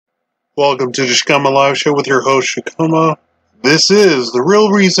Welcome to the Shakaama Live Show with your host, Shakaama. This is the real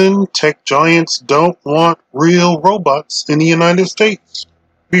reason tech giants don't want real robots in the United States.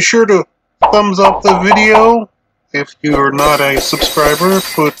 Be sure to thumbs up the video. If you're not a subscriber,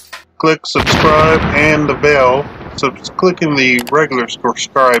 click subscribe and the bell. So clicking the regular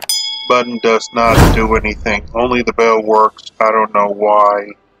subscribe button does not do anything. Only the bell works. I don't know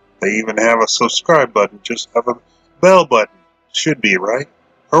why they even have a subscribe button. Just have a bell button. Should be, right?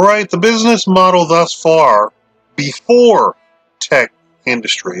 Alright, the business model thus far, before tech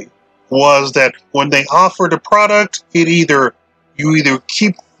industry, was that when they offered a product, you either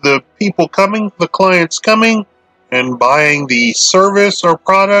keep the people coming, the clients coming, and buying the service or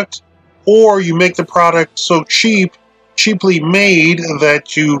product, or you make the product so cheaply made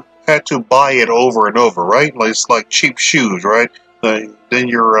that you had to buy it over and over, right? It's like cheap shoes, right? Then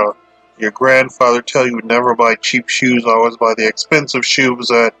your grandfather tell you never buy cheap shoes, always buy the expensive shoes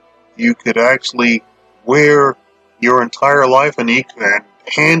that you could actually wear your entire life and you can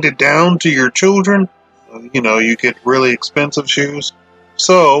hand it down to your children. You get really expensive shoes.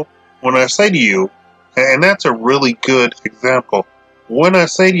 So when I say to you, and that's a really good example, when I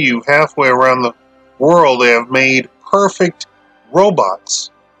say to you halfway around the world they have made perfect robots,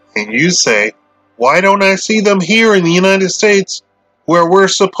 and you say, why don't I see them here in the United States, where we're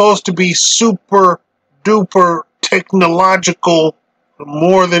supposed to be super duper technological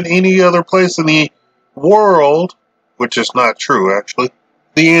more than any other place in the world, which is not true actually?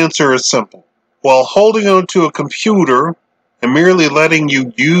 The answer is simple. While holding onto a computer and merely letting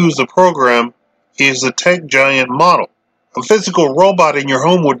you use the program is the tech giant model. A physical robot in your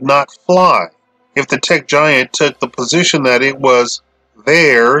home would not fly if the tech giant took the position that it was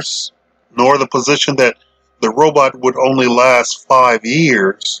theirs, nor the position that the robot would only last 5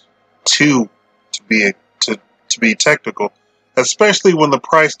 years to be technical, especially when the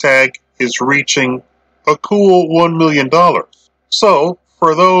price tag is reaching a cool $1 million. So,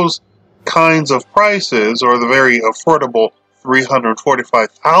 for those kinds of prices, or the very affordable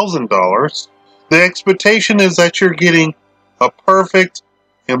 $345,000, the expectation is that you're getting a perfect,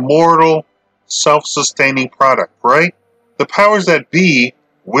 immortal, self-sustaining product, right? The powers that be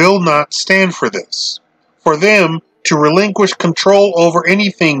will not stand for this. For them to relinquish control over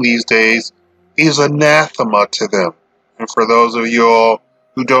anything these days is anathema to them. And for those of you all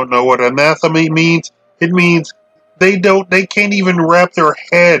who don't know what anathema means, it means they can't even wrap their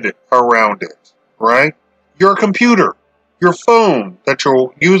head around it, right? Your computer, your phone that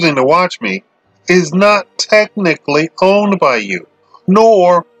you're using to watch me, is not technically owned by you,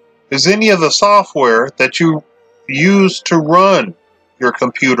 nor is any of the software that you use to run your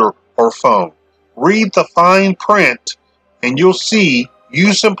computer or phone. Read the fine print and you'll see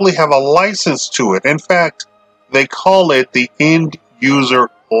you simply have a license to it. In fact, they call it the end user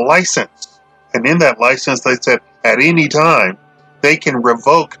license. And in that license, they said at any time they can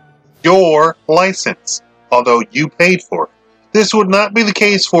revoke your license, although you paid for it. This would not be the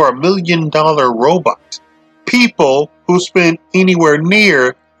case for a $1 million robot. People who spend anywhere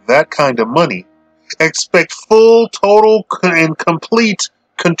near that kind of money expect full, total, and complete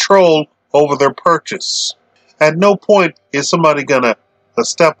control over their purchase. At no point is somebody gonna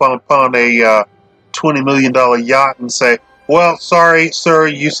step upon a $20 million yacht and say, well, sorry, sir,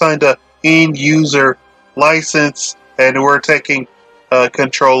 you signed a end user license and we're taking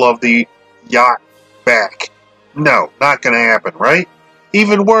control of the yacht back. No, not gonna happen, right?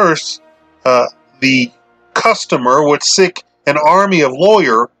 Even worse, the customer would sick an army of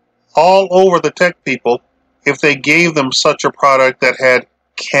lawyers all over the tech people if they gave them such a product that had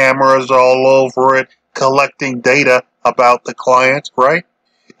cameras all over it, collecting data about the client, right?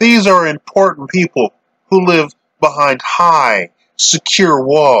 These are important people who live behind high, secure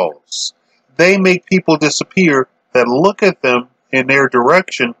walls. They make people disappear that look at them in their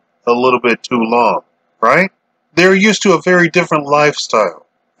direction a little bit too long, right? They're used to a very different lifestyle.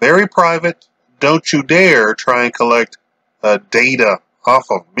 Very private. Don't you dare try and collect data off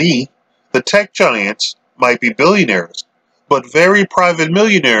of me. The tech giants might be billionaires, but very private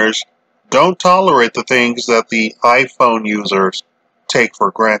millionaires don't tolerate the things that the iPhone users take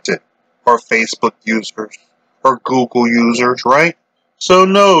for granted, or Facebook users, or Google users, right? So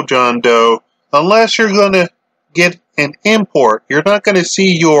no, John Doe, unless you're going to get an import, you're not going to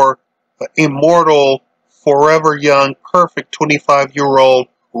see your immortal, forever young, perfect 25-year-old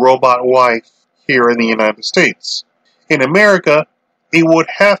robot wife here in the United States. In America, it would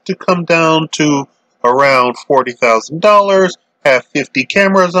have to come down to around $40,000, have 50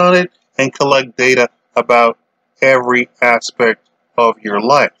 cameras on it, and collect data about every aspect of your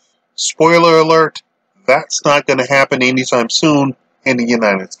life. Spoiler alert, that's not going to happen anytime soon in the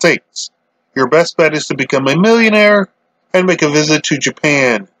United States. Your best bet is to become a millionaire and make a visit to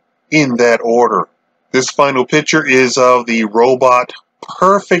Japan in that order. This final picture is of the robot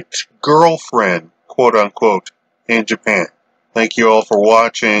perfect girlfriend, quote unquote, in Japan. Thank you all for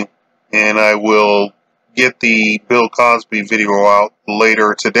watching, and I will get the Bill Cosby video out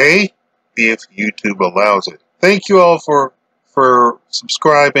later today if YouTube allows it. Thank you all for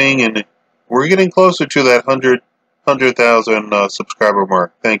subscribing, and we're getting closer to that 100,000 subscriber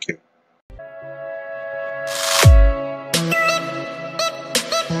mark. Thank you.